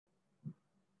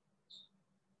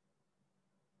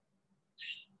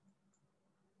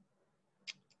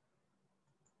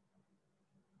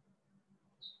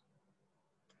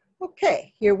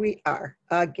Okay, here we are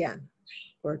again.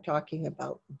 We're talking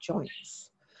about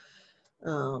joints.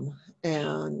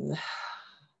 And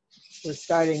we're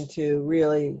starting to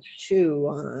really chew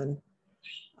on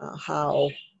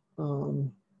how the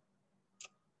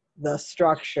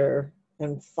structure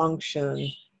and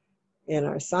function in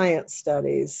our science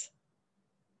studies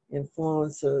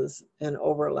influences and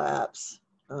overlaps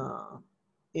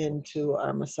into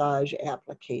our massage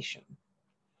application.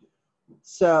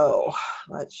 So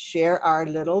let's share our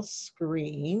little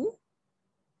screen.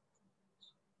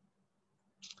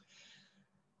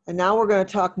 And now we're going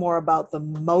to talk more about the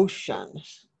motion.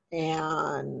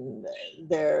 And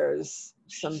there's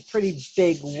some pretty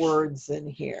big words in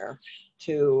here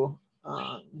to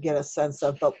get a sense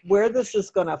of. But where this is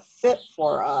going to fit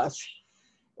for us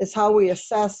is how we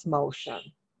assess motion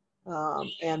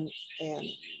and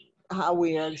how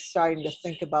we are starting to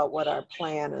think about what our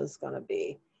plan is going to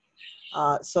be.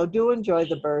 So do enjoy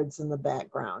the birds in the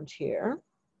background here.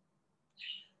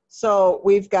 So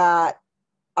we've got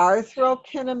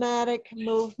arthrokinematic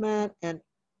movement and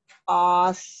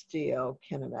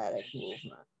osteokinematic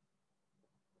movement.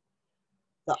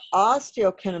 The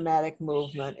osteokinematic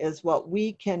movement is what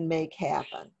we can make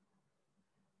happen.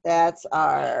 That's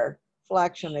our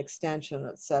flexion, extension,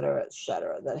 et cetera,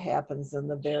 that happens in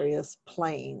the various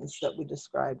planes that we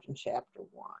described in chapter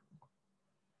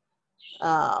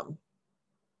 1.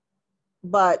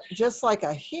 But just like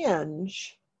a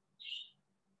hinge,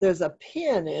 there's a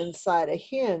pin inside a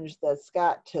hinge that's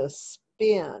got to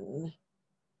spin.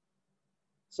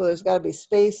 So there's got to be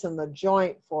space in the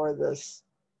joint for this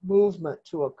movement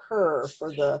to occur,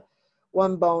 for the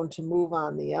one bone to move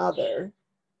on the other.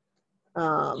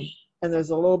 And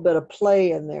there's a little bit of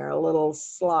play in there, a little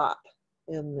slop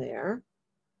in there.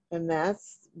 And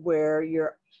that's where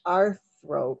your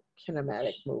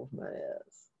arthrokinematic movement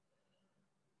is.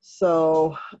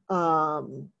 So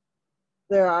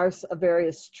there are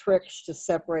various tricks to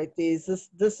separate these.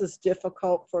 This is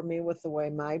difficult for me with the way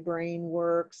my brain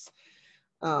works.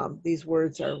 These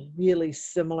words are really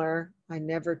similar. I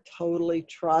never totally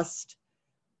trust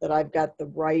that I've got the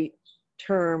right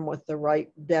term with the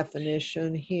right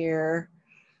definition here.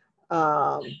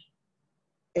 And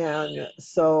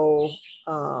so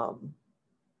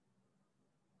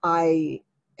I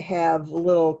have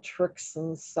little tricks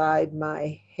inside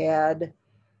my head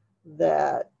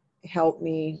that help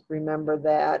me remember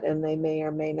that, and they may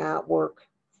or may not work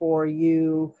for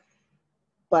you.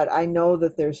 But I know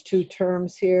that there's two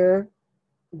terms here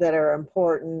that are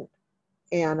important.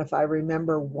 And if I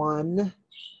remember one,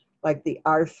 like the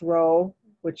arthro,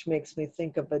 which makes me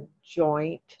think of a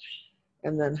joint,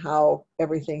 and then how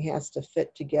everything has to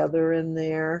fit together in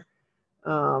there,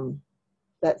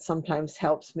 that sometimes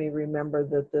helps me remember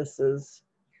that this is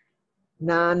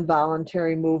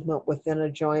non-voluntary movement within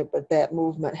a joint, but that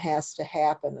movement has to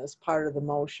happen as part of the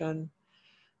motion.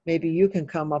 Maybe you can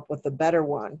come up with a better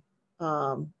one.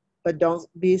 But don't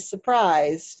be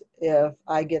surprised if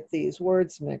I get these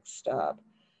words mixed up.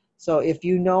 So if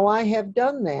you know I have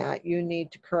done that, you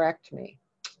need to correct me.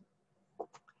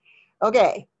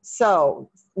 Okay, so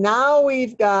now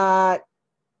we've got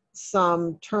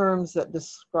some terms that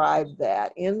describe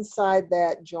that. Inside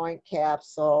that joint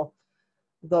capsule,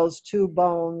 those two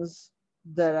bones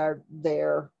that are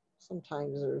there,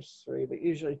 sometimes there's three, but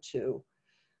usually two,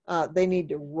 they need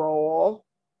to roll,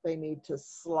 they need to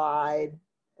slide,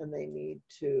 and they need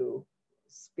to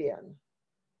spin.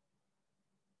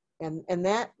 And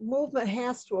that movement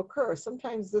has to occur.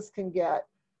 Sometimes this can get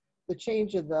the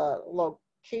change of the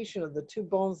location of the two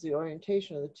bones, the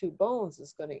orientation of the two bones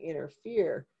is going to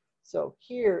interfere. So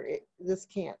here, this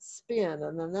can't spin,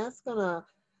 and then that's going to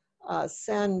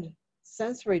send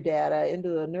sensory data into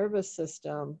the nervous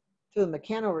system to the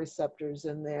mechanoreceptors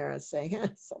in there saying,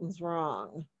 something's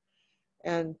wrong.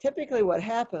 And typically what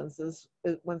happens is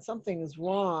when something is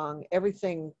wrong,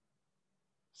 everything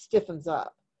stiffens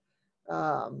up.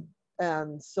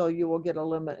 And so you will get a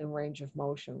limit in range of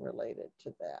motion related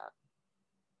to that.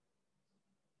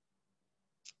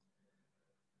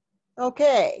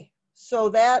 Okay, so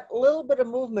that little bit of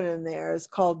movement in there is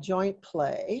called joint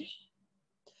play.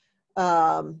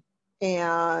 And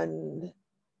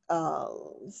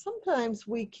sometimes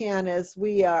we can, as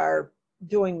we are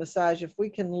doing massage, if we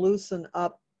can loosen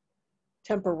up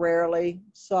temporarily,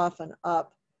 soften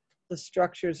up the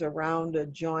structures around a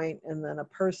joint, and then a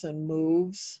person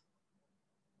moves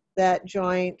that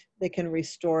joint, they can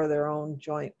restore their own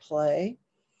joint play.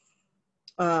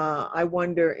 I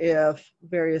wonder if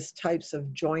various types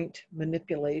of joint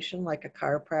manipulation, like a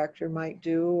chiropractor might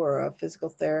do, or a physical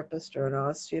therapist or an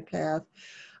osteopath,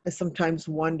 I sometimes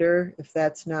wonder if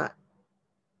that's not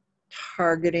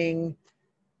targeting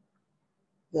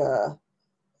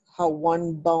how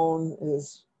one bone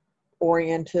is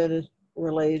oriented,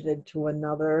 related to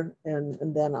another, and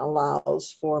then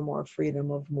allows for more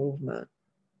freedom of movement.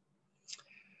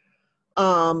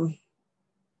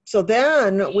 So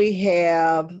then we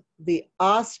have the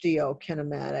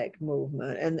osteokinematic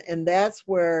movement, and that's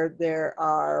where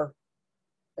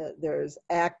there's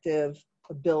active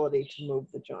ability to move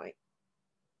the joint.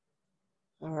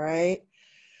 All right.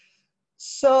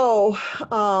 So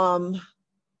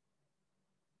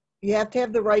you have to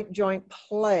have the right joint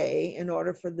play in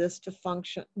order for this to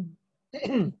function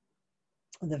the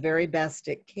very best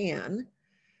it can.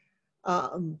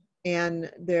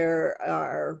 And there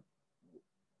are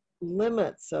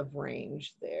limits of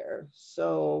range there.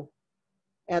 So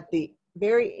at the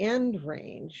very end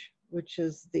range, which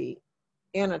is the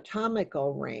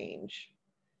anatomical range,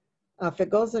 if it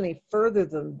goes any further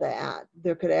than that,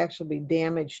 there could actually be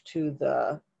damage to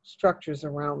the structures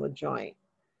around the joint.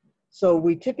 So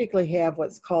we typically have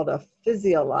what's called a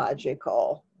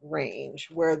physiological range,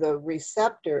 where the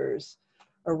receptors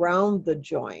around the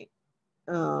joint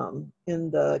in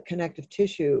the connective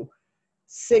tissue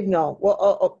signal,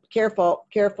 well, careful,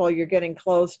 you're getting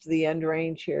close to the end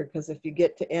range here, because if you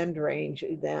get to end range,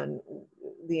 then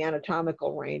the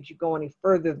anatomical range, you go any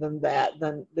further than that,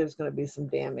 then there's going to be some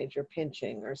damage or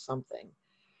pinching or something.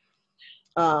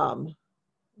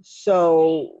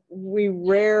 So we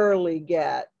rarely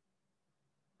get,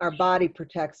 our body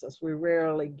protects us, we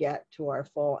rarely get to our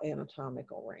full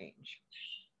anatomical range.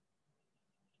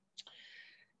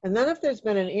 And then if there's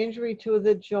been an injury to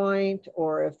the joint,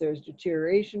 or if there's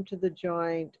deterioration to the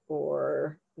joint,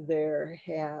 or there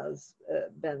has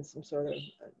been some sort of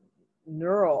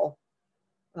neural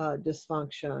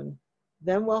dysfunction,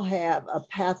 then we'll have a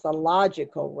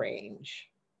pathological range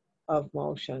of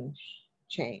motion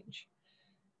change.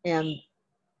 And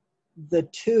the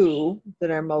two that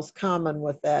are most common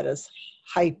with that is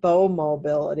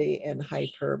hypomobility and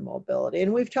hypermobility.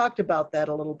 And we've talked about that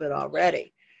a little bit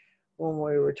already when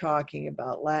we were talking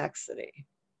about laxity.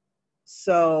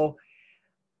 So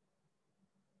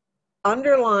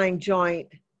underlying joint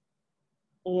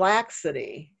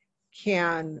laxity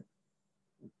can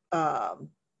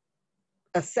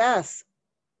assess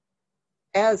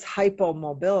as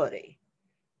hypomobility,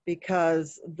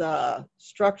 because the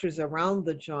structures around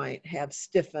the joint have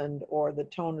stiffened, or the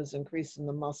tone is increased in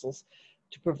the muscles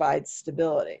to provide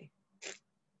stability.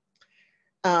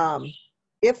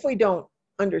 If we don't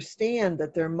understand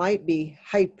that there might be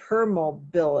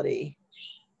hypermobility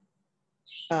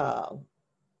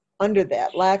under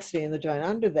that, laxity in the joint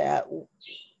under that,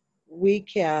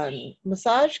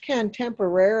 massage can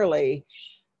temporarily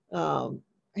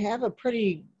have a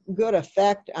pretty good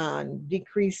effect on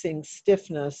decreasing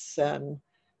stiffness and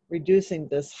reducing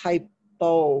this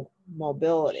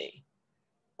hypomobility.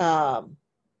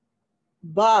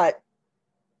 But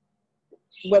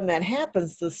when that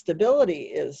happens, the stability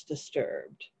is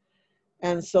disturbed.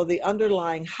 And so the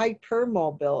underlying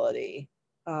hypermobility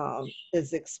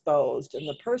is exposed, and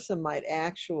the person might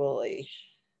actually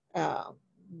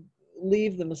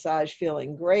leave the massage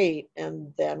feeling great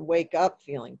and then wake up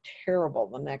feeling terrible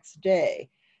the next day,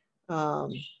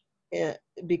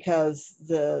 because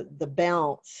the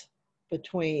balance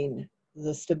between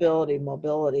the stability,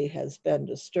 mobility has been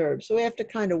disturbed. So we have to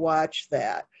kind of watch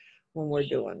that when we're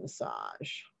doing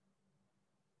massage.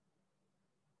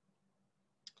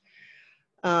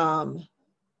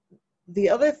 The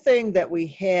other thing that we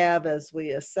have as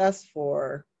we assess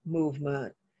for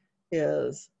movement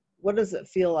is, what does it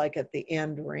feel like at the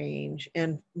end range?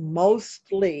 And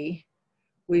mostly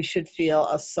we should feel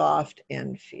a soft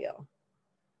end feel.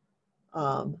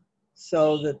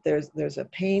 So that there's a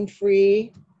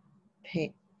pain-free,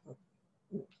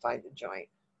 find the joint,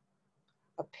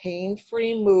 a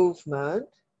pain-free movement.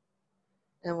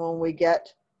 And when we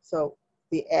get, so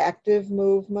the active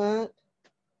movement,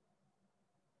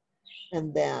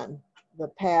 and then the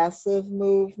passive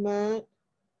movement,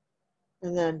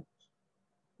 and then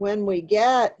when we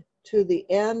get to the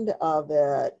end of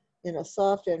it in a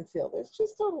soft end feel, there's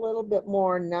just a little bit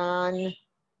more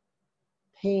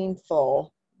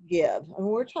non-painful give. I mean,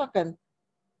 we're talking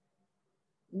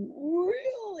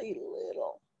really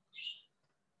little.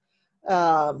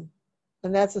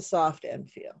 And that's a soft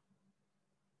end feel.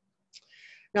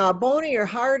 Now, a bony or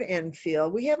hard end feel,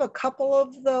 we have a couple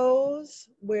of those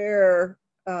where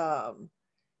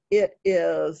it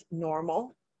is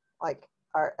normal, like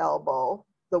our elbow,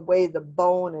 the way the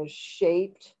bone is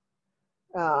shaped.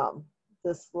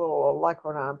 This little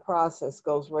olecranon process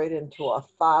goes right into a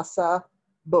fossa,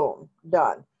 boom,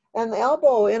 done. And the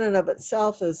elbow in and of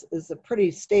itself is a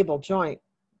pretty stable joint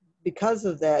because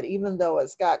of that, even though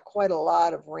it's got quite a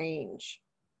lot of range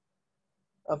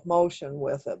of motion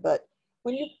with it. But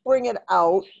when you bring it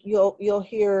out, you'll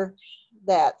hear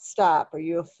that stop, or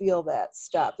you'll feel that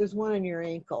stop. There's one in your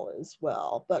ankle as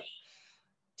well. But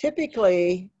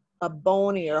typically, a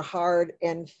bony or hard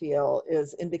end feel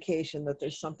is indication that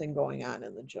there's something going on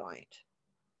in the joint.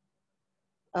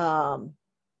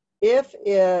 If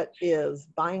it is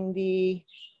bindy,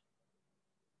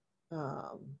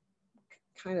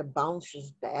 kind of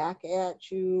bounces back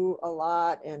at you a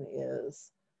lot and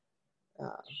is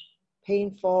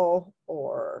painful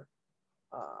or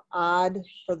odd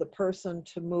for the person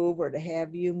to move or to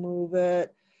have you move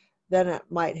it, then it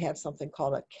might have something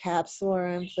called a capsular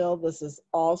infill. This is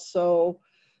also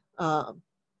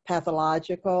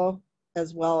pathological,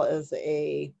 as well as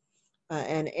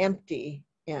an empty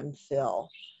infill.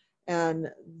 And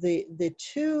the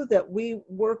two that we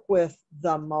work with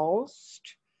the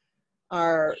most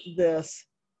are this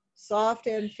soft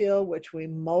infill, which we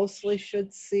mostly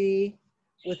should see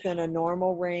within a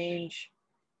normal range,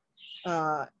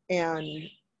 and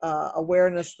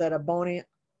awareness that a bony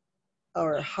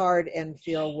or hard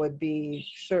infill would be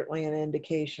certainly an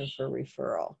indication for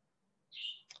referral.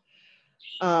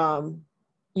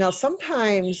 Now,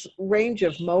 sometimes range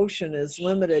of motion is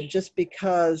limited just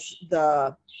because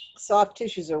the soft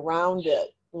tissues around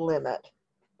it limit.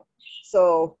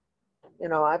 So, you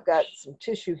know, I've got some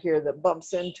tissue here that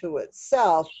bumps into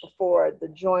itself before the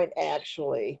joint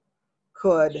actually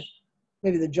could,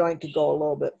 maybe the joint could go a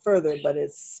little bit further, but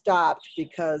it's stopped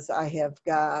because I have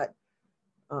got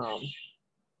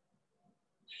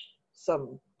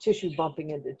some tissue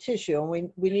bumping into tissue.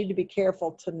 And we need to be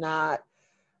careful to not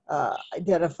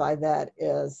identify that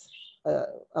as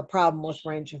a problem with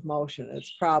range of motion.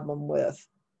 It's a problem with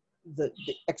the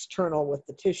external with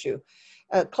the tissue.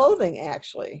 Clothing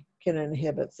actually can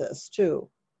inhibit this too.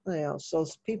 You know, so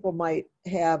people might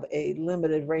have a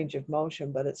limited range of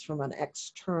motion, but it's from an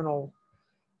external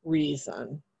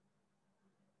reason.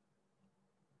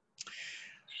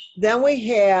 Then we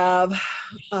have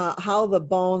how the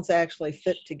bones actually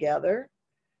fit together.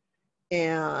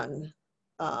 And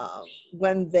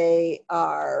when they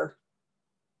are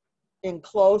in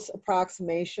close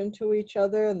approximation to each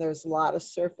other and there's a lot of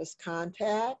surface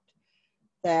contact,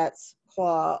 that's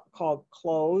called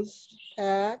closed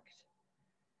packed.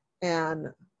 And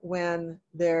when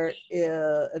there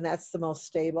is, and that's the most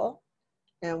stable,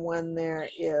 and when there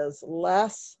is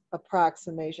less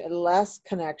approximation, less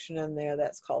connection in there,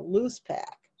 that's called loose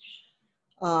pack.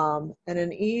 And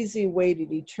an easy way to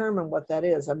determine what that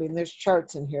is, I mean, there's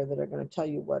charts in here that are going to tell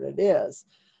you what it is.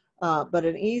 But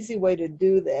an easy way to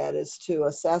do that is to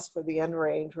assess for the end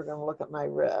range. We're going to look at my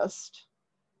wrist.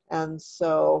 And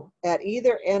so at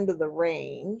either end of the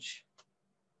range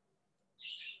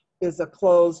is a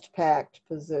closed packed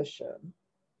position.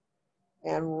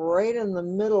 And right in the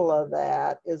middle of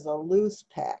that is a loose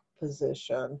packed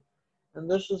position. And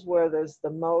this is where there's the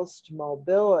most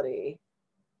mobility,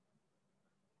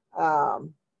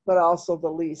 but also the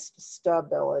least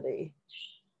stability.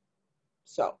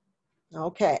 So,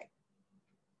 okay.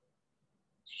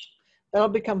 That'll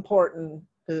become important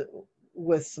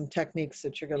with some techniques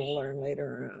that you're going to learn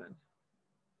later on.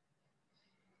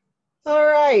 All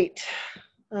right.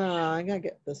 I got to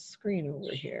get the screen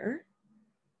over here.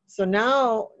 So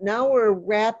now we're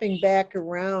wrapping back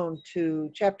around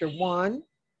to chapter 1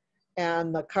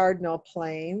 and the cardinal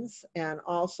planes, and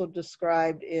also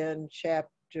described in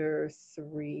chapter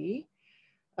 3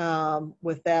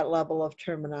 with that level of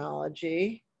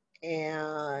terminology.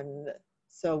 And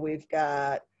so we've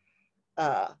got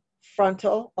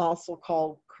frontal, also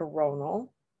called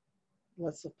coronal.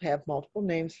 Let's have multiple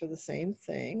names for the same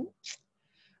thing.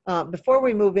 Before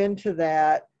we move into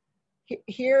that,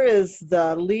 here is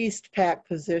the least packed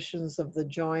positions of the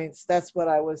joints. That's what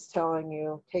I was telling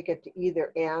you. Take it to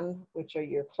either end, which are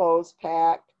your closed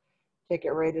packed. Take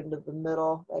it right into the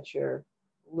middle. That's your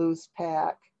loose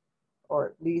pack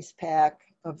or least pack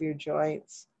of your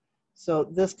joints. So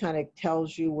this kind of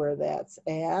tells you where that's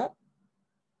at.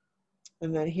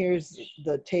 And then here's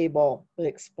the table that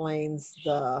explains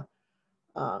the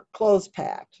closed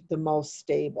packed, the most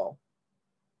stable.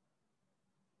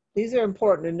 These are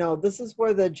important to know. This is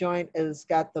where the joint has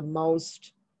got the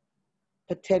most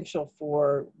potential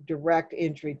for direct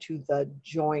injury to the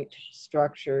joint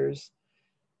structures.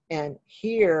 And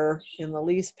here in the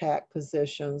least packed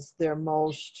positions, they're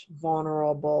most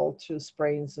vulnerable to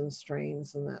sprains and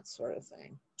strains and that sort of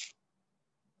thing.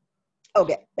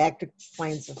 Okay, back to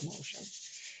planes of motion.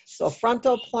 So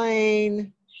frontal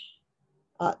plane,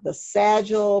 the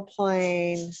sagittal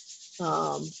plane,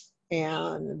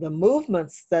 and the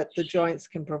movements that the joints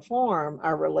can perform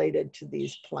are related to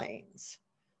these planes.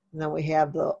 And then we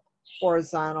have the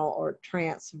horizontal or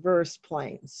transverse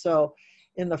planes. So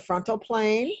in the frontal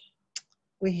plane,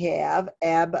 we have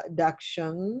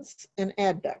abductions and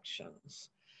adductions.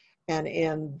 And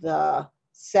in the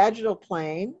sagittal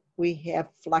plane, we have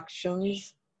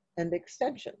flexions and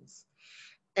extensions.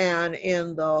 And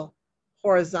in the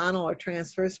horizontal or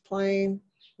transverse plane,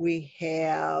 we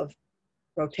have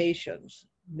rotations,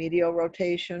 medial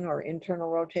rotation or internal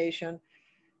rotation,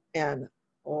 and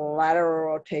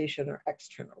lateral rotation or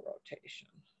external rotation.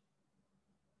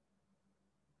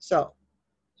 So,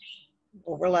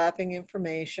 overlapping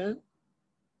information.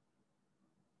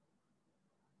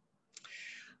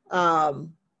 And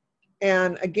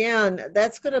again,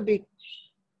 that's going to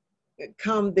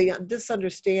become this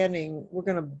understanding. We're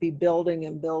going to be building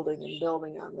and building and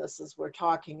building on this as we're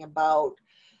talking about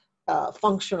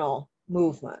functional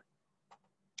movement.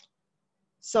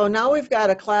 So now we've got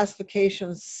a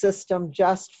classification system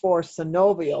just for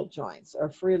synovial joints or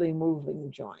freely moving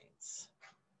joints.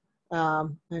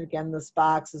 And again, this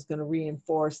box is going to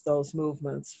reinforce those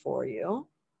movements for you.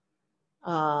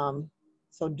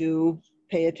 So do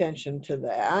pay attention to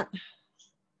that.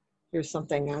 Here's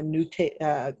something on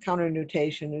counter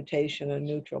nutation, and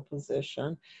neutral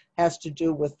position. Has to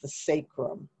do with the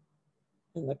sacrum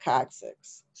and the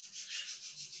coccyx.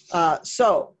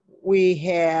 So we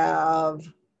have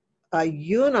a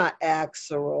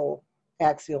uniaxial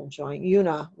joint,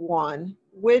 una 1,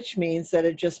 which means that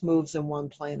it just moves in one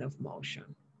plane of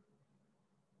motion.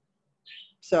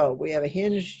 So we have a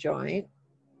hinge joint.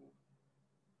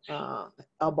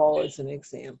 Elbow is an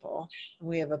example.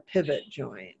 We have a pivot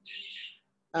joint.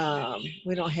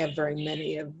 We don't have very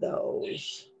many of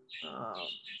those.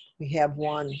 We have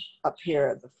one up here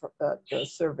at the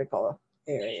cervical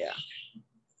area.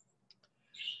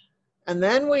 And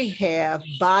then we have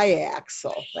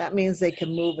biaxial. That means they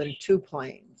can move in 2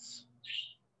 planes.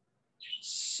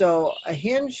 So a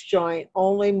hinge joint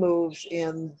only moves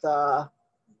in the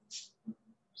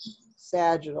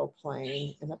sagittal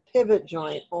plane, and a pivot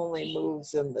joint only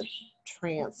moves in the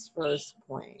transverse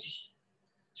plane.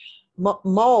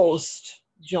 Most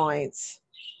joints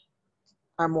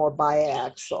are more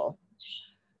biaxial,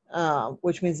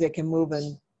 which means they can move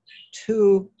in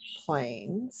 2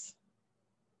 planes.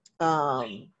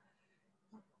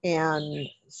 And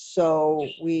so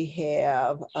we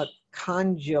have a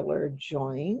condylar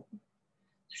joint.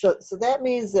 So that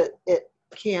means that it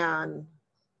can,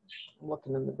 I'm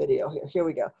looking in the video here. Here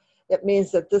we go. It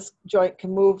means that this joint can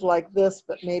move like this,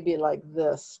 but maybe like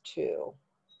this too.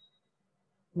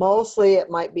 Mostly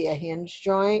it might be a hinge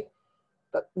joint,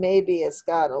 but maybe it's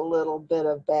got a little bit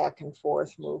of back and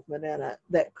forth movement in it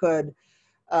that could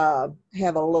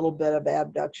have a little bit of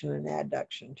abduction and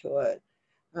adduction to it.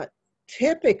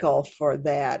 Typical for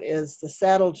that is the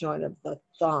saddle joint of the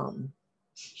thumb.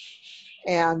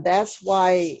 And that's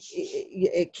why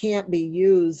it can't be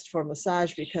used for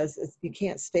massage, because you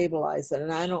can't stabilize it.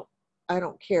 And I don't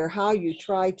care how you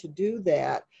try to do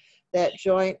that, that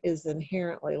joint is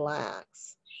inherently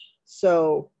lax.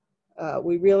 So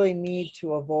we really need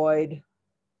to avoid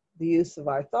the use of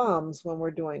our thumbs when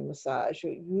we're doing massage.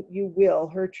 You will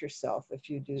hurt yourself if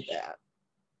you do that.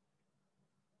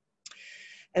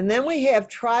 And then we have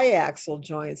triaxial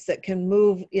joints that can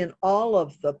move in all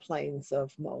of the planes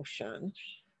of motion.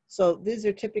 So these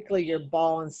are typically your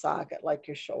ball and socket, like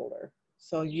your shoulder.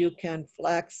 So you can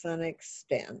flex and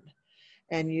extend,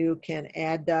 and you can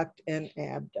adduct and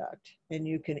abduct, and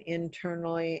you can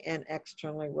internally and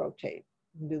externally rotate.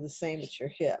 You can do the same at your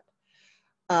hip.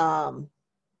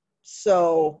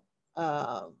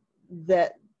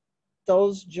 That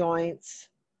those joints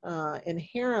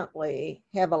inherently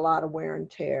have a lot of wear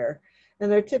and tear,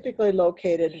 and they're typically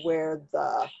located where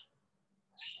the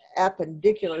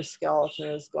appendicular skeleton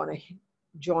is going to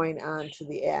join onto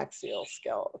the axial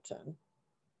skeleton.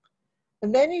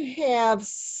 And then you have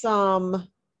some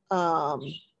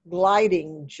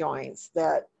gliding joints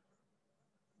that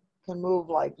can move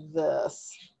like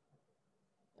this,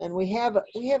 and we have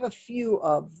a few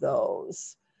of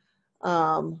those.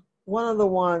 One of the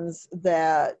ones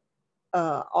that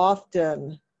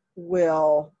often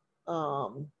will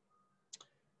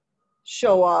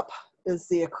show up is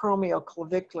the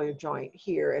acromioclavicular joint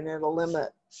here, and it'll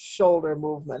limit shoulder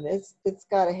movement. It's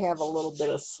got to have a little bit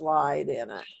of slide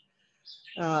in it.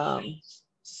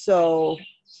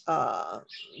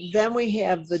 Then we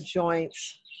have the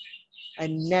joints. I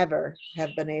never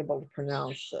have been able to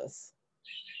pronounce this.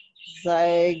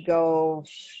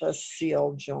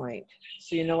 Zygophyseal joint.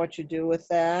 So you know what you do with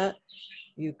that?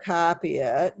 you copy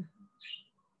it,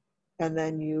 and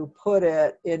then you put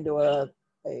it into a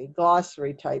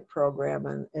glossary type program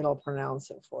and it'll pronounce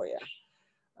it for you.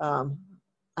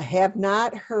 I have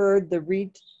not heard the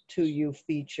read to you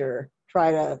feature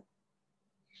try to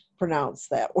pronounce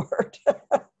that word.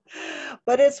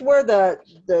 But it's where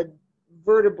the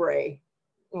vertebrae,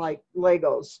 like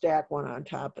Legos, stack one on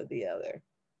top of the other.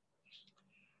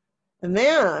 And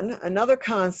then another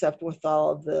concept with all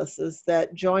of this is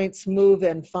that joints move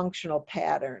in functional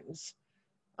patterns.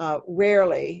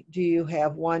 Rarely do you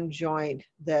have one joint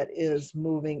that is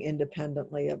moving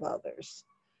independently of others.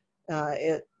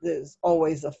 It is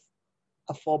always a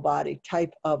full body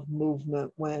type of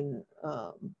movement when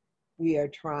we are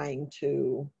trying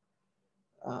to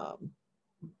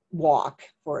walk,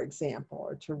 for example,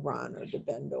 or to run or to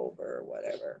bend over or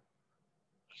whatever.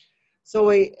 So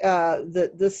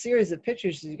the series of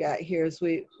pictures you got here is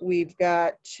we've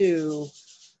got to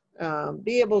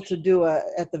be able to do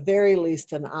at the very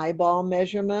least an eyeball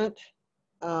measurement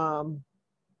of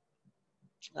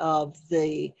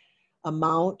the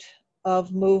amount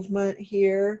of movement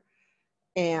here.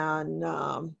 And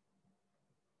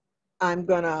I'm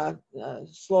gonna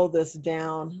slow this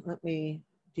down. Let me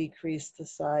decrease the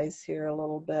size here a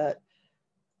little bit.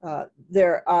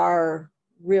 There are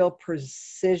real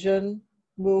precision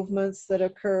movements that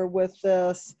occur with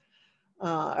this,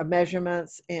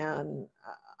 measurements, and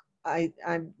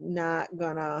I'm not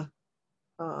gonna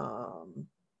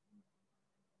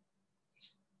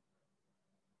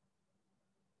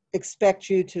expect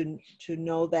you to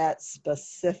know that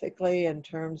specifically in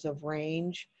terms of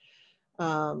range.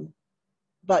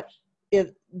 But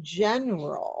in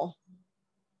general,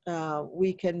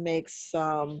 we can make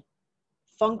some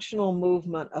functional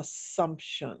movement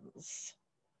assumptions.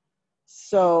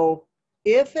 So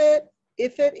if it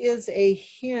is a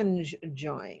hinge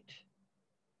joint,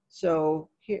 so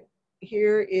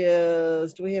here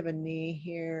is, do we have a knee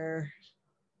here?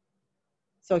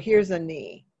 So here's a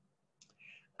knee.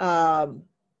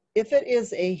 If it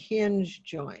is a hinge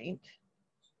joint,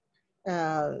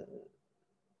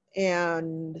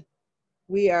 and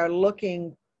we are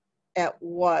looking at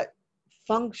what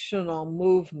functional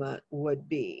movement would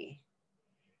be,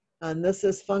 and this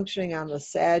is functioning on the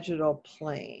sagittal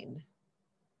plane.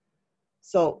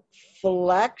 So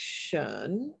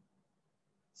flexion,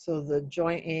 so the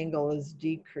joint angle is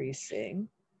decreasing.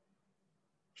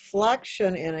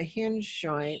 Flexion in a hinge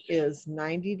joint is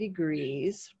 90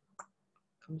 degrees,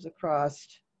 comes across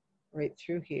right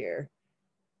through here,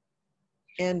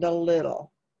 and a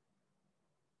little.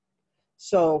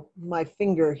 So my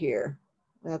finger here,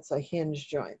 that's a hinge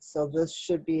joint. So this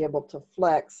should be able to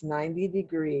flex 90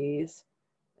 degrees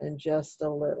and just a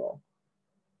little.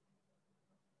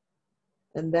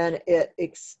 And then it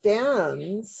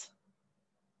extends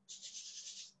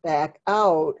back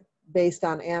out based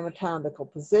on anatomical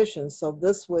position. So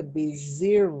this would be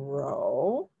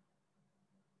 0.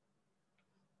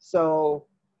 So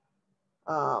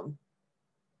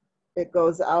it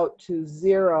goes out to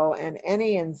 0, and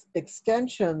any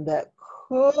extension that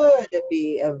could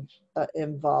be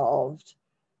involved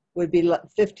would be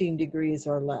 15 degrees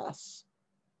or less.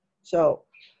 So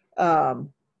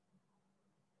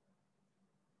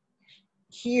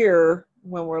here,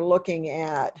 when we're looking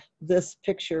at this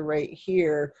picture right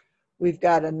here, we've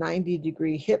got a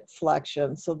 90-degree hip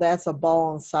flexion. So that's a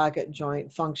ball and socket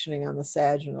joint functioning on the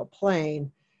sagittal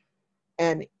plane.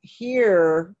 And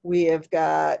here we have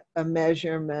got a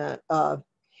measurement of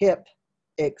hip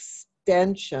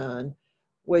extension,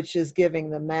 which is giving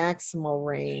the maximal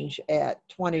range at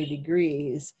 20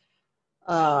 degrees.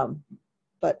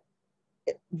 But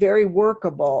very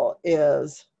workable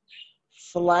is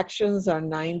flexions are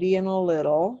 90 and a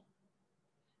little,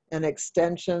 and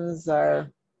extensions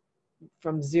are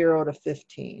from 0 to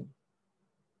 15.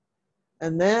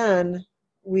 And then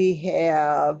we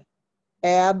have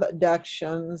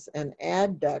abductions and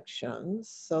adductions.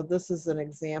 So this is an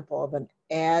example of an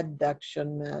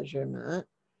adduction measurement.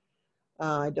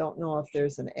 I don't know if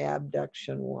there's an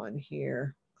abduction one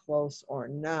here, close or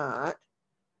not.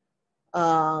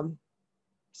 Hi.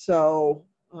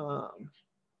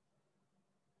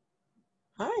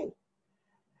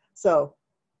 So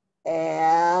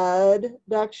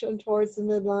adduction towards the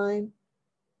midline,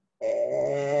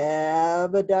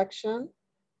 abduction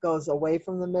goes away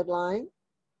from the midline.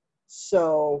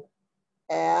 So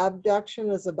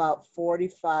abduction is about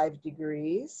 45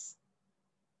 degrees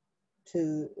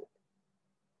to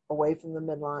away from the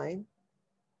midline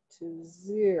to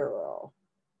 0.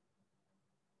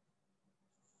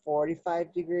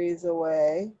 45 degrees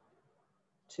away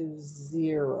to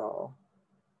 0.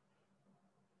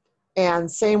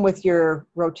 And same with your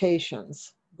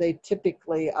rotations. They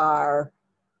typically are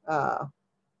a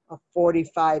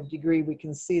 45-degree. We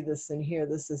can see this in here.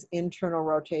 This is internal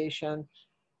rotation.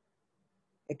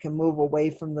 It can move away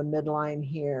from the midline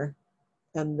here.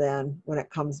 And then when it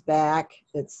comes back,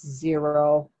 it's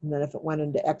 0. And then if it went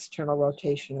into external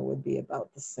rotation, it would be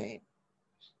about the same.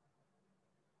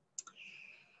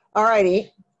 All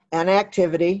righty, an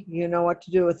activity, you know what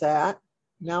to do with that.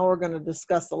 Now we're going to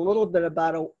discuss a little bit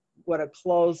about what a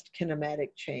closed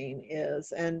kinematic chain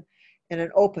is and an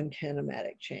open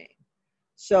kinematic chain.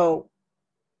 So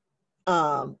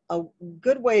a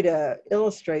good way to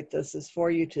illustrate this is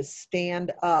for you to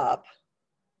stand up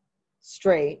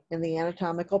straight in the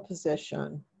anatomical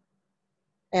position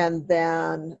and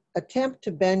then attempt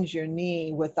to bend your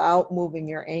knee without moving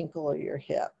your ankle or your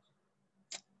hip.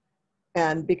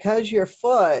 And because your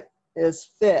foot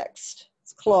is fixed,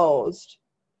 it's closed,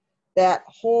 that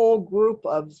whole group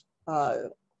of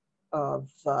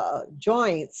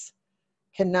joints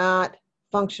cannot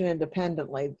function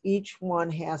independently. Each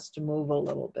one has to move a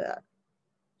little bit.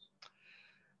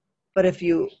 But if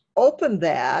you open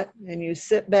that and you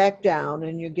sit back down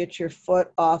and you get your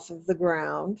foot off of the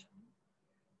ground,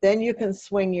 then you can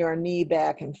swing your knee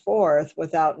back and forth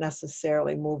without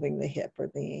necessarily moving the hip or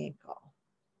the ankle.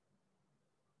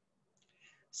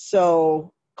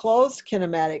 So closed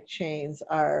kinematic chains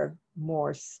are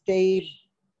more stable.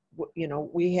 You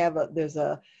know, there's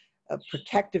a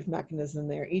protective mechanism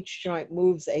there. Each joint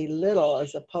moves a little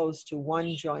as opposed to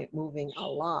one joint moving a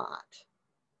lot.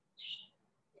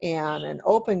 And an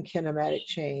open kinematic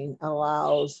chain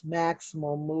allows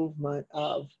maximal movement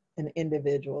of an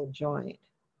individual joint.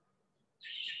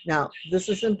 Now, this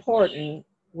is important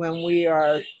when we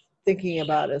are thinking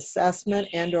about assessment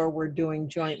and or we're doing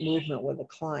joint movement with a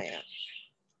client.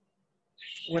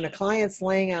 When a client's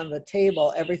laying on the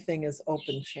table, everything is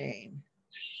open chain.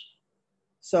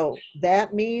 So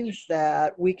that means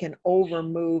that we can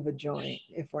overmove a joint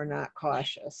if we're not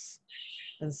cautious.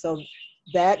 And so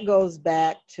that goes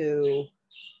back to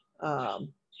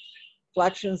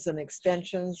flexions and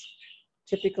extensions,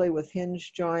 typically with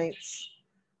hinge joints,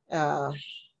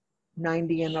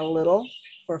 90 and a little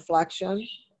for flexion,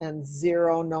 and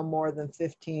 0 no more than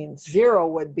 15. 0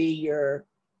 would be your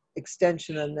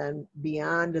extension, and then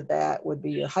beyond that would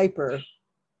be your hyper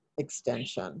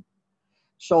extension.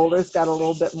 Shoulders got a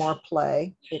little bit more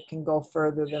play. It can go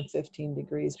further than 15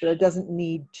 degrees, but it doesn't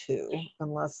need to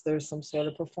unless there's some sort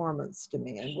of performance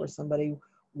demand where somebody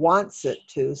wants it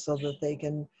to so that they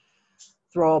can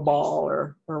throw a ball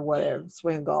or whatever,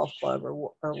 swing a golf club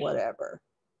or whatever.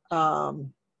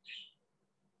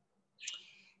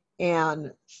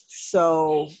 And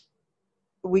so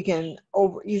we can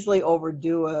easily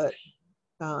overdo it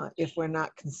if we're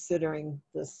not considering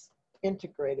this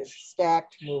integrated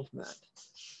stacked movement.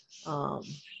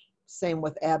 Same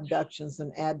with abductions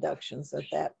and adductions at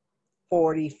that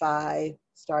 45,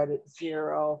 start at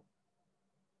 0,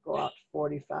 go out to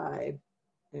 45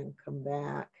 and come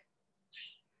back.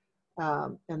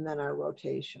 And then our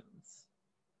rotations.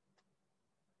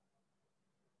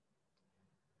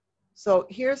 So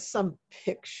here's some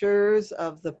pictures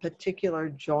of the particular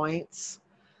joints.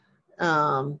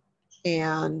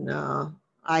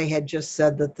 I had just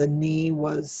said that the knee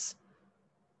was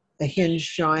a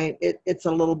hinge joint. It's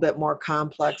a little bit more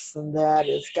complex than that.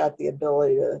 It's got the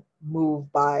ability to move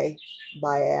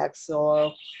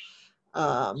biaxial.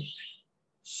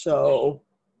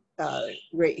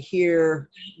 Right here,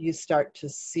 you start to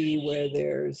see where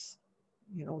there's,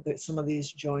 some of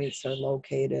these joints are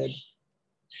located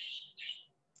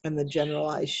and the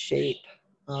generalized shape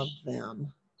of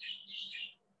them.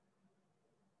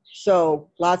 So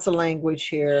lots of language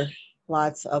here,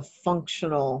 lots of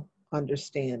functional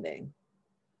understanding.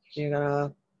 You're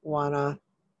gonna wanna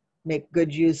make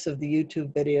good use of the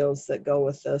YouTube videos that go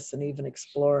with this and even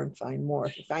explore and find more.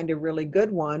 If you find a really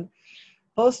good one,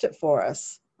 post it for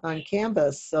us on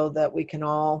Canvas so that we can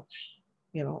all,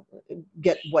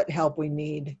 get what help we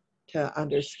need to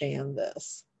understand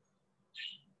this.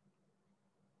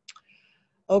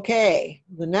 Okay,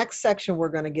 the next section we're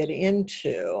going to get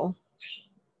into,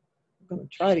 I'm going to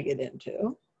try to get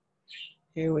into,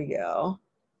 here we go,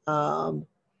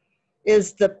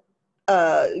 is the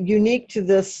unique to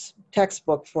this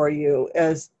textbook for you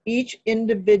as each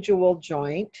individual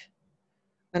joint,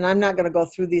 and I'm not going to go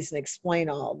through these and explain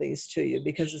all these to you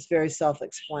because it's very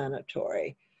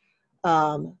self-explanatory.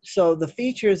 So the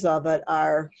features of it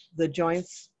are the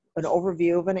joints, an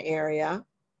overview of an area.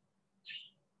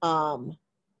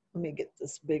 Let me get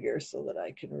this bigger so that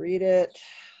I can read it.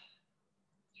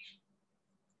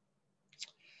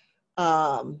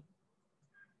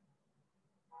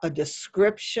 a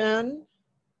description,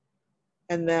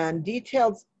 and then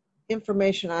detailed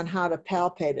information on how to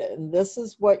palpate it. And this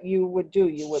is what you would do.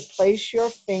 You would place your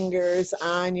fingers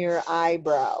on your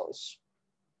eyebrows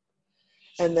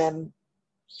and then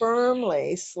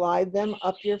firmly slide them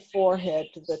up your forehead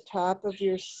to the top of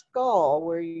your skull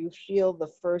where you feel the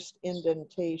first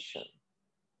indentation.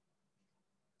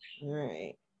 All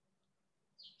right.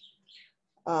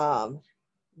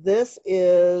 This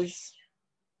is,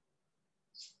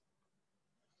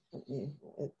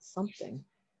 it's something.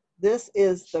 This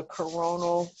is the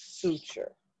coronal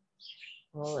suture.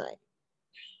 All right.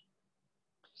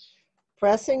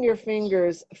 Pressing your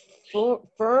fingers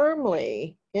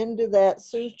firmly into that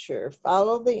suture,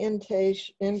 follow the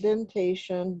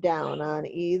indentation down on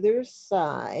either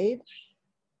side.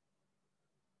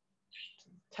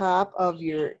 Top of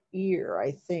your ear,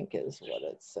 I think is what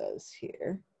it says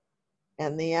here,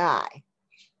 and the eye.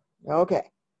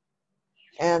 Okay.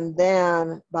 And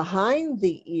then behind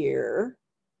the ear,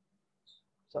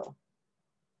 so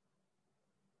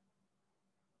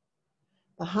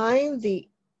behind the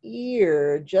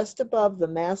ear, just above the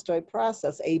mastoid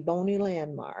process, a bony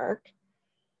landmark,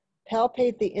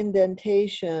 palpate the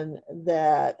indentation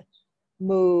that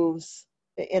moves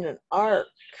in an arc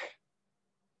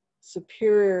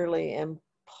superiorly and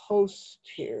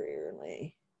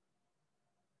posteriorly.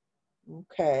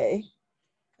 Okay.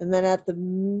 And then at the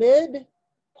midpoint,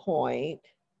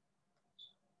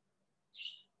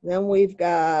 then we've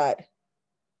got,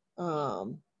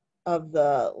 of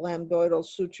the lambdoidal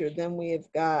suture, then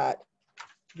we've got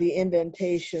the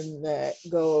indentation that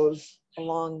goes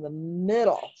along the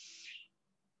middle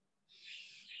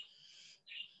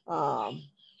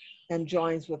and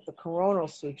joins with the coronal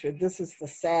suture. This is the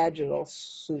sagittal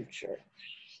suture.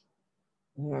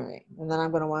 All right, and then I'm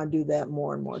going to want to do that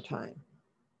more and more time.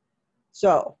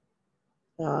 So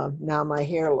now my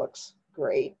hair looks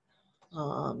great.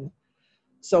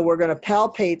 So we're going to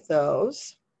palpate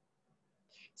those.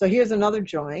 So here's another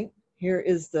joint. Here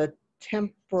is the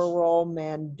temporal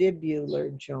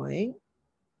mandibular joint.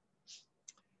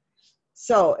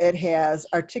 So it has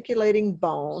articulating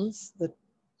bones, the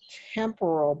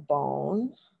temporal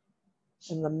bone,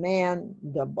 and the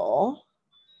mandible.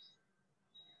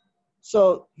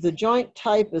 So the joint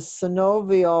type is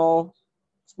synovial,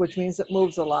 which means it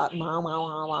moves a lot,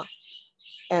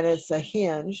 and it's a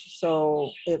hinge, so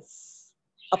it's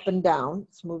up and down.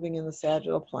 It's moving in the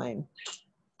sagittal plane.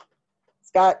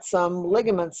 It's got some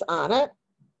ligaments on it,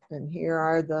 and here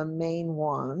are the main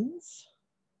ones.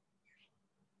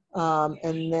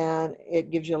 And then it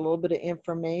gives you a little bit of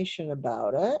information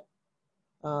about it.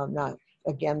 Not,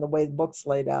 again, the way the book's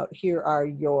laid out. Here are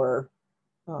your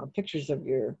pictures of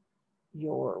your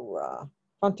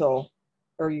frontal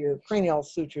or your cranial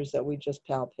sutures that we just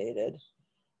palpated.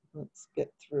 Let's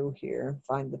get through here and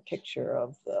find the picture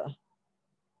of the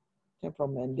temporal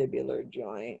mandibular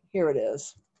joint. Here it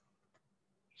is.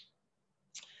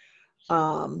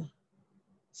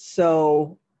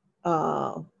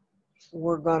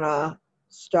 We're gonna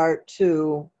start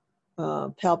to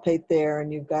palpate there,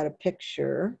 and you've got a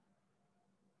picture.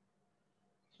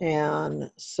 And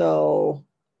so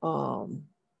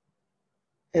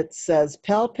it says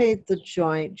palpate the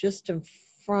joint just in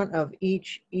front of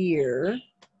each ear.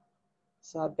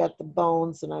 So I've got the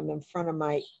bones and I'm in front of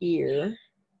my ear.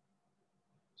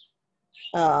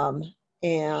 And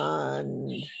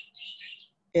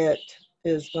it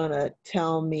is going to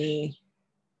tell me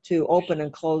to open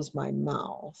and close my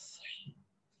mouth.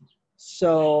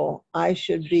 So I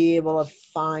should be able to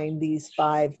find these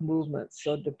 5 movements.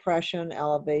 So depression,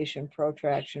 elevation,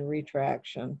 protraction,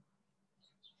 retraction.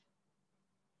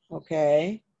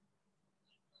 Okay.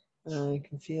 And you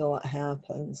can feel what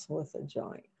happens with a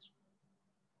joint.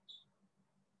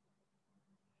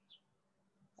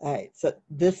 All right, so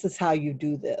this is how you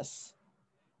do this.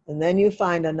 And then you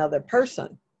find another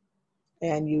person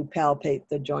and you palpate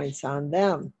the joints on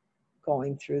them,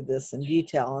 going through this in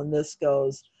detail. And this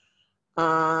goes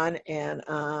on and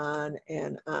on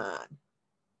and on.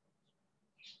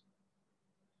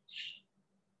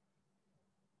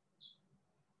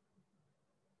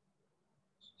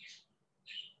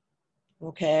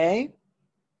 Okay.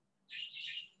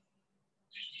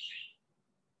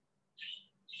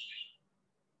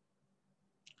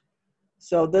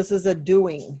 So this is a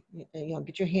doing,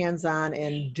 get your hands on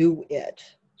and do it.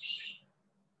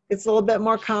 It's a little bit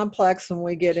more complex when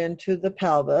we get into the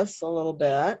pelvis a little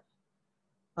bit,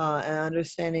 and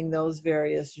understanding those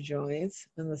various joints.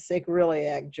 And the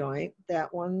sacroiliac joint,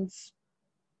 that one's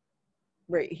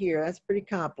right here, that's pretty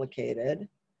complicated.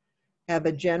 Have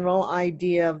a general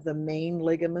idea of the main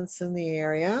ligaments in the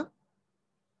area.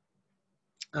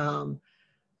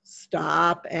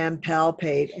 Stop and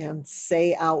palpate and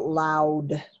say out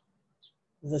loud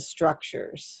the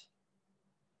structures.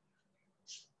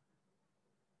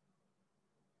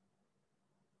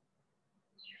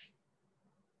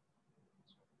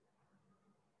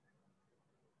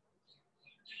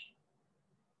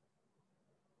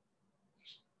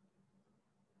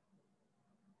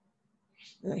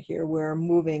 Here we're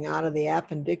moving out of the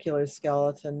appendicular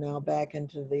skeleton now back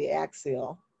into the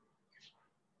axial.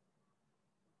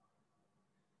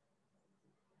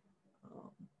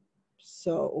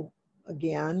 So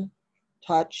again,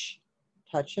 touch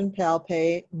and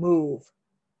palpate, move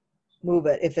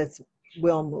it if it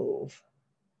will move.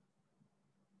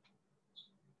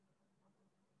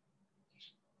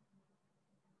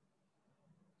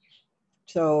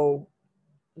 So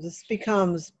this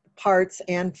becomes parts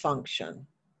and function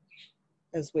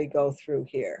as we go through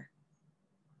here.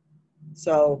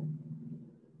 So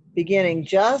beginning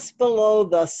just below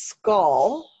the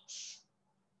skull,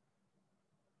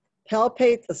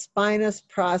 palpate the spinous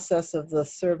process of the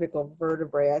cervical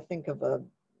vertebrae. I think of a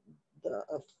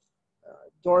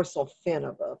dorsal fin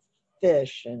of a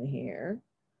fish in here.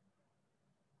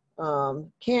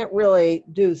 Can't really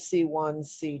do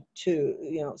C1, C2,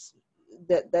 you know,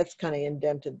 that's kind of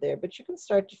indented there, but you can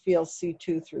start to feel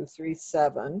C2 through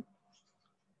 3-7.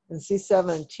 And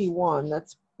C7 and T1,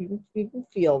 that's, you can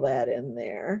feel that in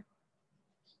there.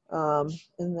 And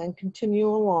then continue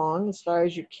along as far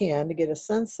as you can to get a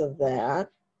sense of that.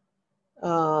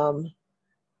 And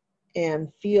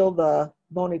feel the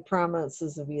bony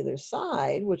prominences of either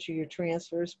side, which are your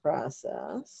transverse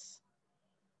process.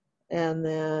 And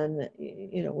then,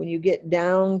 you know, when you get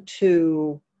down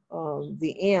to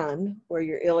the end where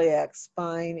your iliac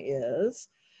spine is,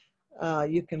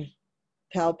 you can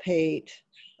palpate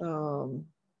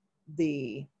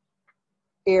the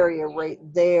area right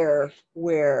there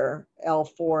where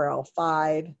L4,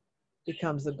 L5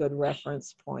 becomes a good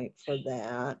reference point for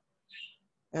that.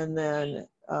 And then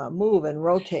move and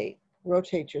rotate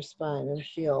your spine and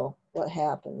feel what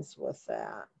happens with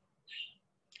that.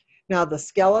 Now the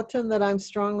skeleton that I'm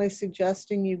strongly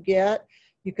suggesting you get,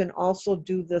 you can also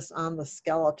do this on the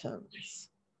skeletons.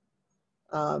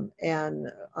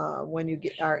 When you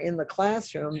are in the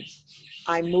classroom,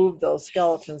 I move those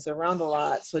skeletons around a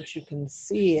lot so that you can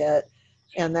see it,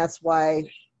 and that's why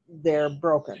they're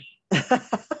broken.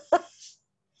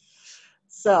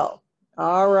 So,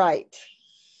 all right,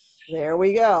 there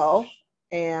we go.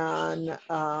 And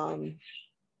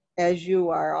as you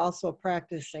are also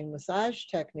practicing massage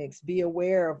techniques, be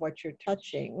aware of what you're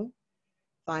touching.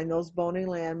 Find those bony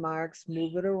landmarks,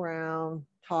 move it around,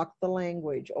 talk the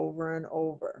language over and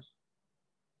over,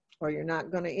 or you're not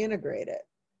going to integrate it.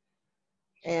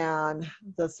 And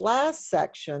this last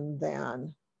section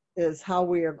then is how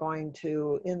we are going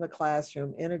to, in the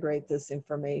classroom, integrate this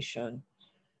information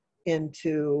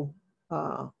into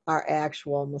our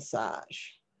actual massage.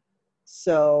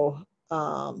 So,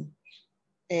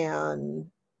 and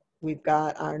we've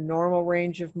got our normal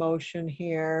range of motion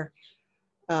here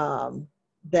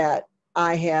that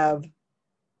I have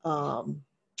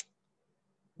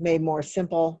made more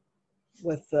simple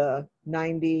with the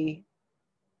 90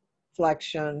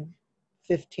 flexion,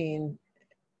 15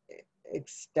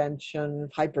 extension,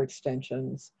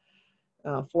 hyperextensions,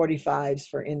 45s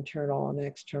for internal and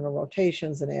external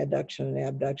rotations and adduction and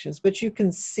abductions. But you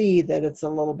can see that it's a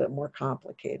little bit more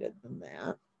complicated than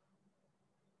that.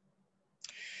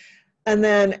 And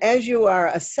then as you are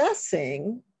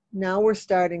assessing, now we're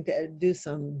starting to do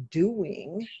some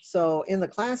doing. So in the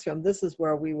classroom, this is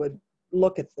where we would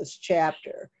look at this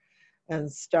chapter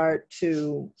and start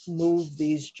to move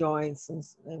these joints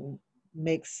and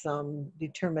make some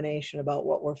determination about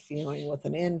what we're feeling with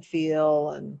an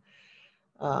infeel. And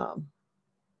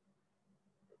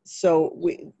so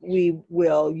we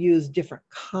will use different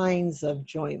kinds of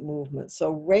joint movement.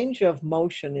 So range of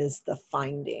motion is the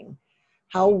finding.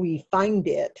 How we find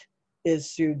it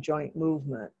is through joint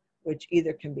movement, which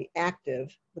either can be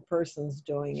active, the person's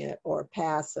doing it, or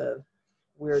passive,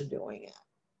 we're doing it.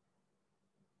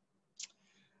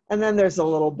 And then there's a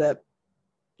little bit,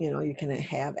 you know, you can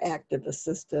have active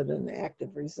assisted and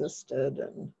active resisted,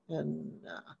 and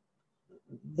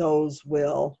those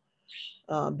will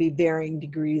be varying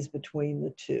degrees between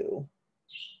the two.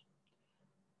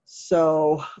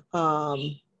 So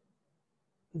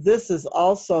this is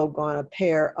also going to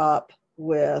pair up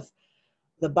with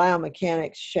the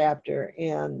biomechanics chapter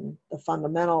in the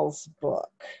fundamentals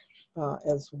book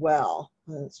as well.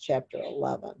 And it's chapter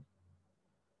 11.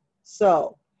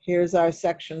 So here's our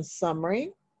section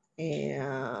summary.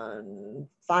 And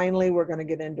finally, we're going to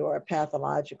get into our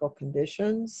pathological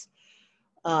conditions.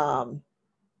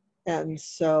 And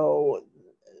so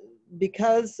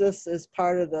because this is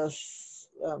part of this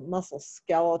muscle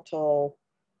skeletal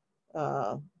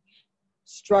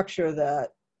structure that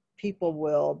people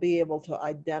will be able to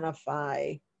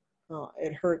identify,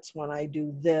 it hurts when I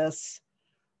do this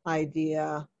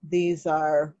idea. These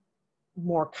are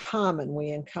more common. We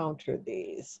encounter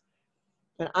these.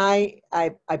 And I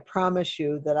promise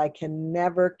you that I can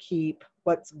never keep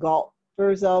what's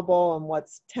golfer's elbow and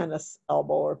what's tennis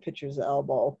elbow or pitcher's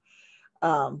elbow.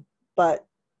 But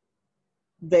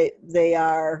they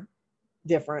are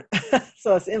different.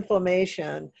 So it's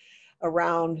inflammation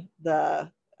around the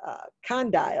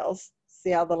condyles. See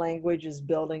how the language is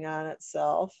building on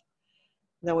itself.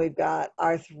 Then we've got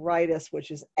arthritis,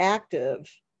 which is active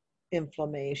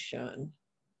inflammation.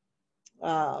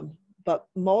 But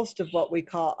most of what we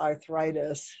call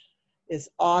arthritis is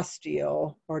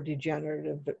osteo or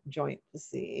degenerative joint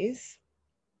disease.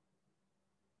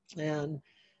 And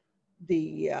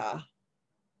the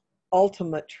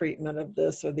ultimate treatment of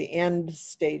this, or the end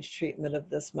stage treatment of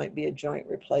this, might be a joint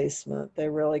replacement.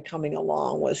 They're really coming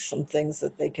along with some things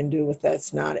that they can do with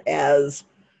that's not as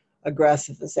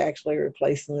aggressive as actually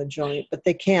replacing the joint, but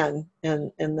they can,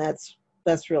 and that's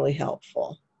really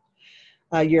helpful.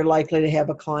 You're likely to have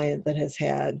a client that has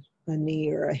had a knee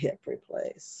or a hip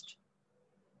replaced.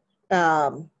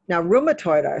 Now,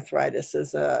 rheumatoid arthritis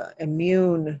is a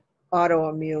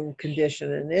autoimmune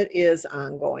condition, and it is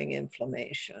ongoing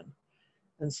inflammation.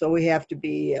 And so we have to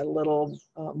be a little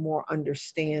more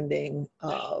understanding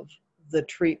of the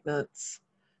treatments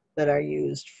that are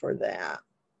used for that.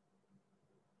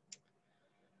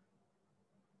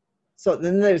 So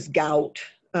then there's gout,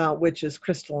 which is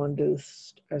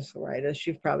crystal-induced arthritis.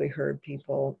 You've probably heard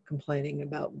people complaining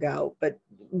about gout, but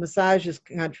massage is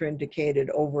contraindicated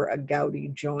over a gouty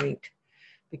joint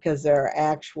because there are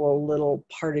actual little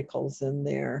particles in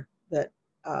there that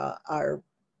are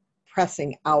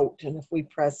pressing out. And if we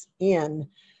press in,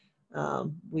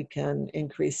 we can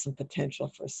increase some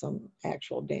potential for some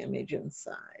actual damage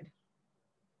inside.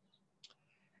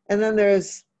 And then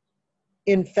there's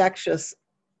infectious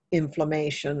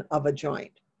inflammation of a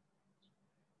joint.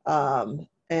 And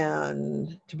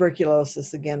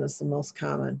tuberculosis, again, is the most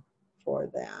common for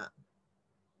that.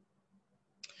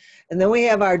 And then we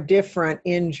have our different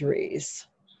injuries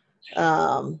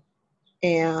and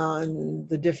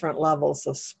the different levels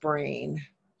of sprain.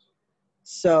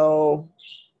 So,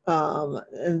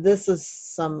 and this is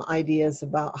some ideas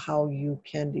about how you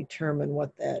can determine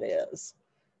what that is.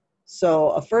 So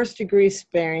a first-degree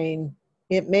sprain,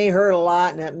 it may hurt a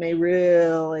lot and it may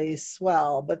really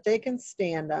swell, but they can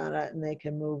stand on it and they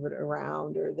can move it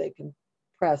around, or they can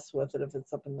press with it if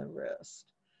it's up in the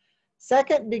wrist.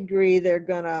 Second degree,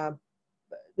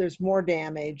 there's more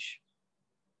damage,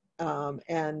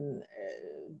 and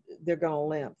they're going to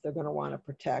limp. They're going to want to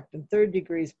protect. And third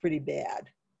degree is pretty bad.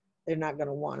 They're not going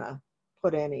to want to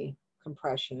put any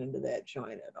compression into that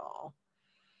joint at all.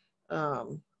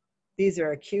 These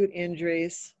are acute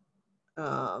injuries.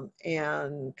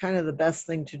 And kind of the best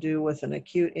thing to do with an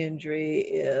acute injury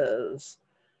is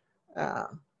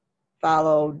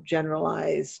follow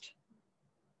generalized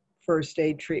first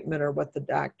aid treatment, or what the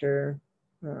doctor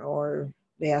or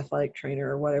the athletic trainer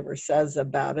or whatever says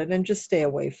about it, and just stay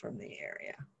away from the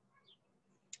area.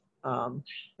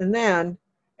 And then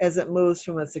as it moves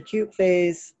from its acute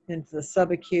phase into the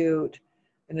subacute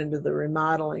and into the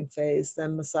remodeling phase,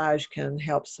 then massage can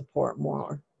help support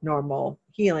more normal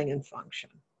healing and function.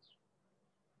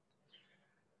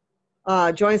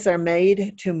 Joints are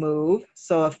made to move,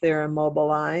 so if they're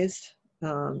immobilized,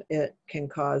 it can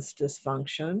cause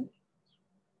dysfunction.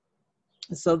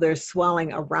 So there's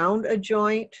swelling around a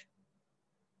joint,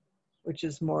 which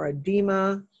is more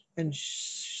edema, and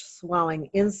swelling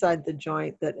inside the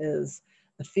joint that is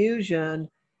effusion,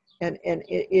 and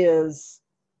it is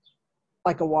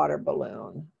like a water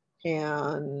balloon.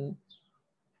 And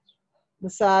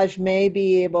massage may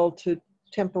be able to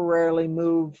temporarily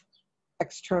move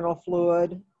external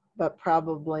fluid, but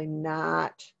probably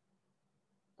not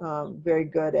very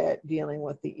good at dealing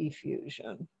with the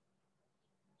effusion.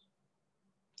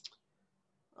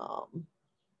 A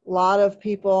lot of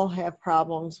people have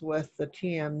problems with the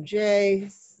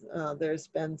TMJ. There's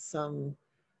been some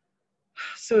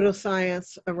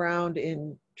pseudoscience around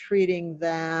in treating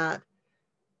that.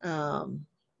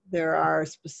 There are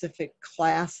specific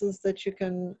classes that you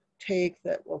can take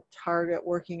that will target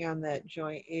working on that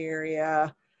joint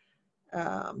area.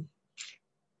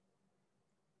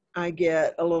 I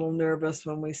get a little nervous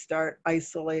when we start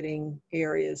isolating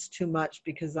areas too much,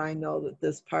 because I know that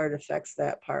this part affects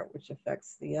that part, which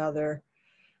affects the other.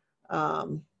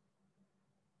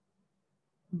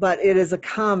 but it is a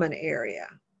common area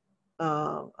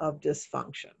of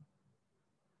dysfunction.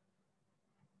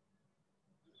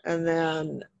 And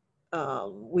then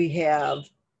we have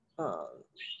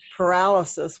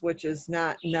paralysis, which is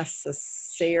not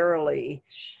necessarily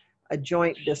a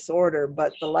joint disorder,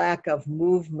 but the lack of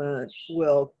movement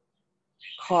will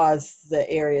cause the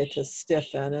area to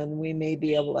stiffen, and we may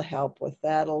be able to help with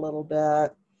that a little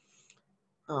bit.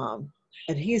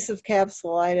 Adhesive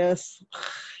capsulitis.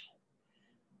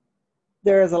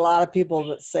 There's a lot of people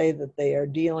that say that they are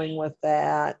dealing with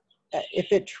that.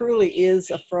 If it truly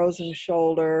is a frozen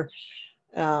shoulder,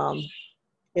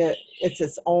 it's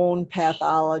its own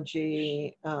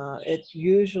pathology. It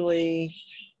usually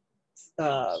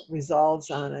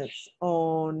resolves on its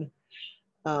own,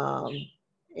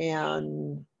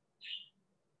 and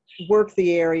work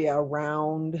the area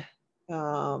around,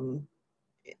 and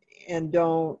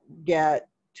don't get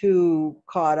too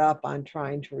caught up on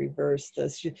trying to reverse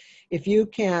this. If you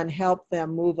can help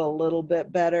them move a little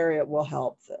bit better, it will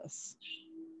help this.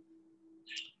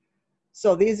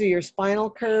 So these are your spinal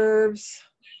curves.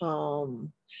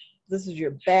 This is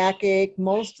your backache.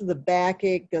 Most of the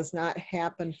backache does not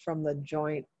happen from the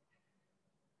joint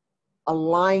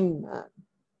alignment.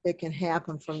 It can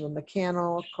happen from the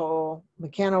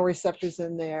mechanoreceptors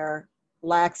in there,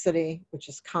 laxity, which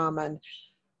is common,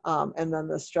 and then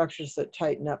the structures that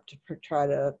tighten up to try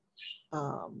to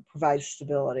provide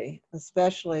stability,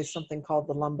 especially something called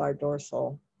the lumbar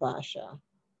dorsal fascia.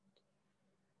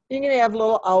 You're going to have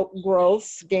little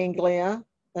outgrowths, ganglia.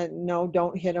 No,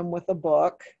 don't hit them with a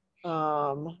book.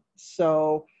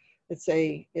 So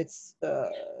it's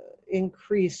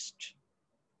increased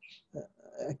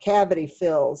cavity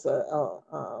fills, like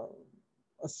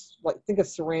think of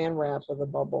saran wrap with a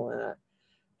bubble in it,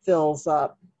 fills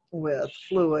up with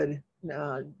fluid,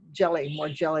 jelly, more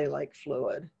jelly-like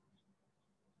fluid.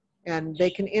 And they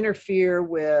can interfere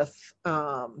with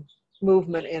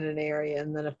movement in an area,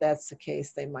 and then if that's the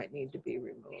case, they might need to be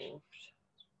removed.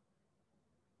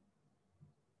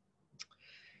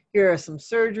 Here are some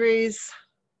surgeries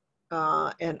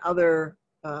and other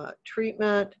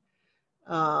treatment.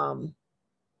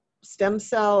 Stem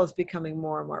cell is becoming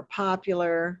more and more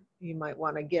popular. You might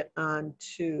want to get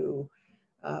onto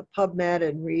PubMed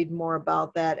and read more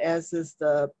about that, as is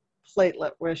the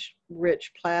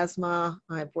platelet-rich plasma.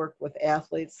 I've worked with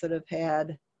athletes that have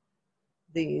had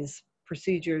these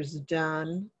procedures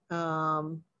done,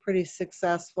 pretty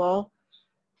successful.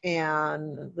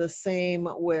 And the same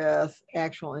with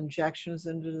actual injections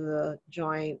into the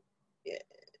joint.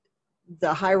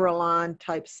 The Hyaluron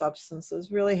type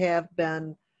substances really have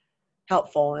been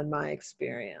helpful in my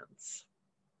experience.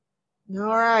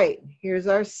 All right, here's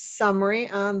our summary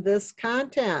on this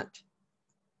content.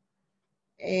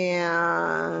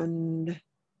 And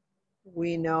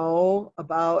we know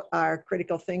about our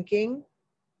critical thinking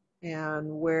and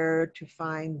where to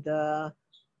find the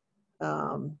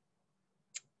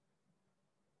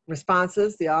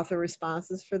responses, the author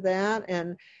responses for that.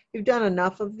 And you've done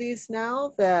enough of these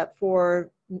now that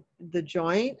for the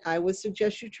joint, I would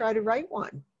suggest you try to write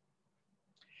one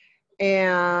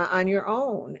and on your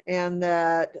own, and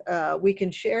that we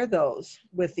can share those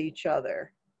with each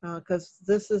other, because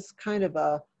this is kind of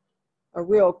a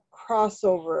real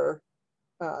crossover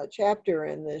chapter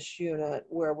in this unit,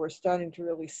 where we're starting to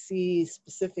really see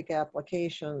specific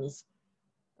applications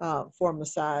for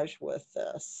massage with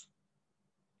this.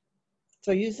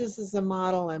 So use this as a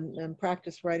model and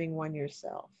practice writing one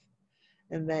yourself.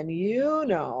 And then you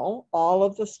know all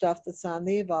of the stuff that's on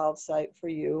the Evolve site for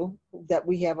you that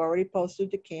we have already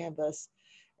posted to Canvas,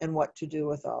 and what to do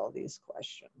with all of these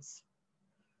questions.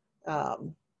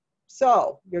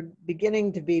 So you're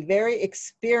beginning to be very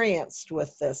experienced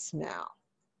with this now.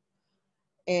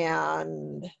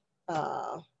 And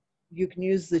you can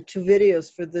use the 2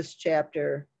 videos for this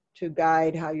chapter to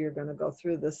guide how you're going to go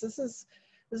through this. This is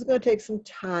going to take some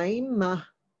time.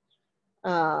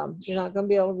 You're not going to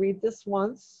be able to read this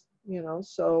once,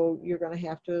 so you're going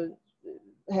to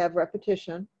have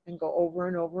repetition and go over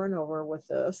and over and over with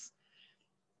this.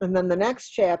 And then the next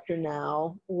chapter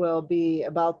now will be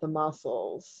about the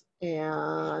muscles,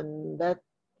 and that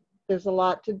there's a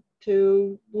lot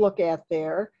to look at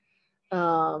there.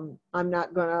 I'm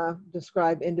not going to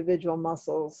describe individual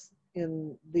muscles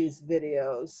in these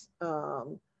videos.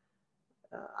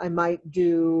 I might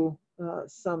do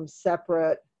some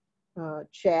separate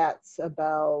chats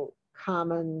about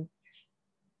common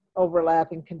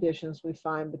overlapping conditions we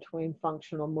find between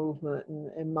functional movement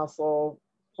and muscle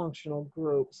functional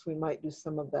groups. We might do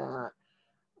some of that,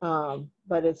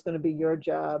 but it's going to be your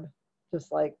job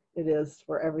just like it is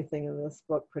for everything in this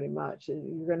book, pretty much.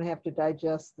 You're going to have to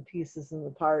digest the pieces and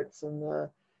the parts and the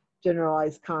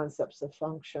generalized concepts of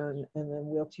function, and then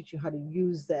we'll teach you how to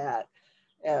use that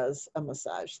as a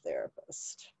massage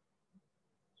therapist.